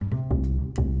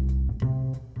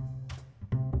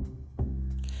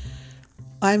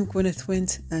I'm Gwyneth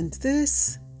Wint, and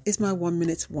this is my 1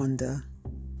 minute wonder.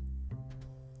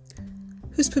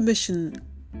 Whose permission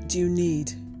do you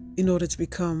need in order to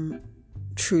become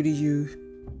truly you?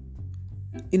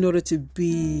 In order to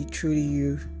be truly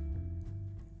you?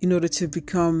 In order to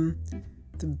become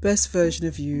the best version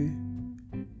of you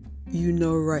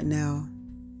know right now?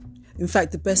 In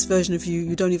fact, the best version of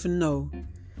you don't even know.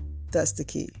 That's the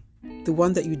key. The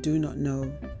one that you do not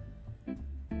know.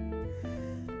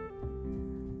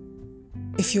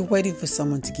 If you're waiting for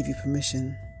someone to give you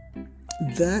permission,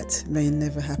 that may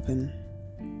never happen.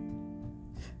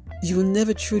 You will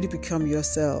never truly become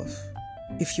yourself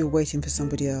if you're waiting for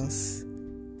somebody else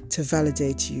to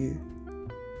validate you,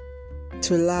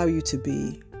 to allow you to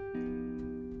be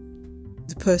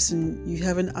the person you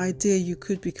have an idea you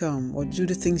could become, or do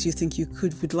the things you think you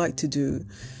would like to do.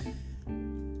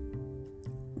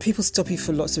 People stop you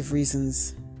for lots of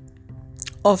reasons.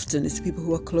 Often it's the people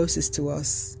who are closest to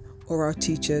us or our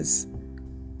teachers.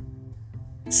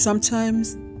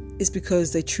 Sometimes it's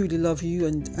because they truly love you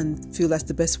and feel that's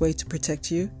the best way to protect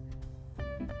you.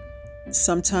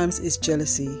 Sometimes it's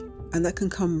jealousy, and that can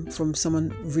come from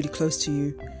someone really close to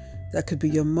you. That could be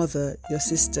your mother, your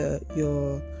sister,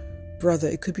 your brother.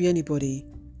 It could be anybody,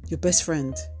 your best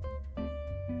friend.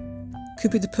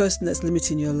 Could be the person that's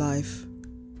limiting your life.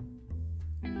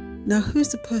 Now, who's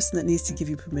the person that needs to give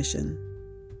you permission?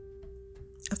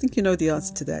 I think you know the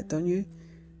answer to that, don't you?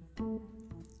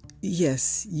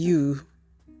 Yes, you.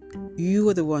 You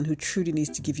are the one who truly needs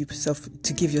to give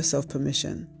yourself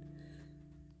permission.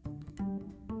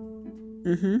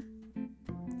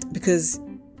 Because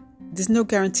there's no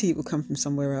guarantee it will come from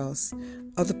somewhere else.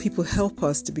 Other people help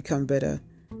us to become better.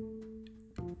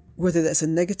 Whether that's a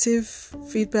negative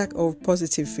feedback or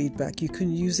positive feedback, you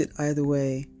can use it either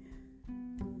way.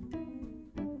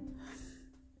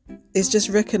 It's just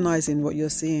recognizing what you're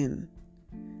seeing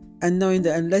and knowing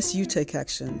that unless you take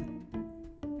action,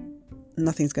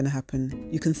 nothing's going to happen.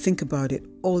 You can think about it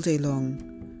all day long,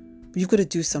 but you've got to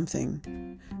do something.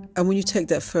 And when you take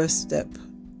that first step,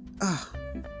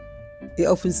 it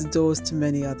opens the doors to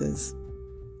many others.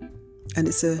 And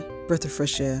it's a breath of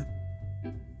fresh air.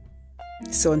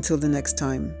 So until the next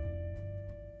time,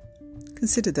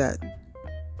 consider that.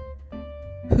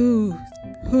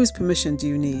 Whose permission do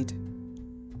you need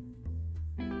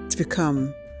to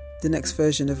become the next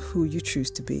version of who you choose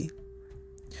to be,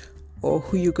 or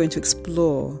who you're going to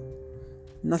explore?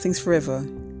 Nothing's forever.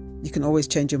 You can always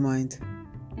change your mind.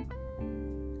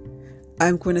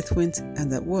 I'm Gwyneth Wint, and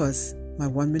that was my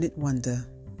 1 minute wonder.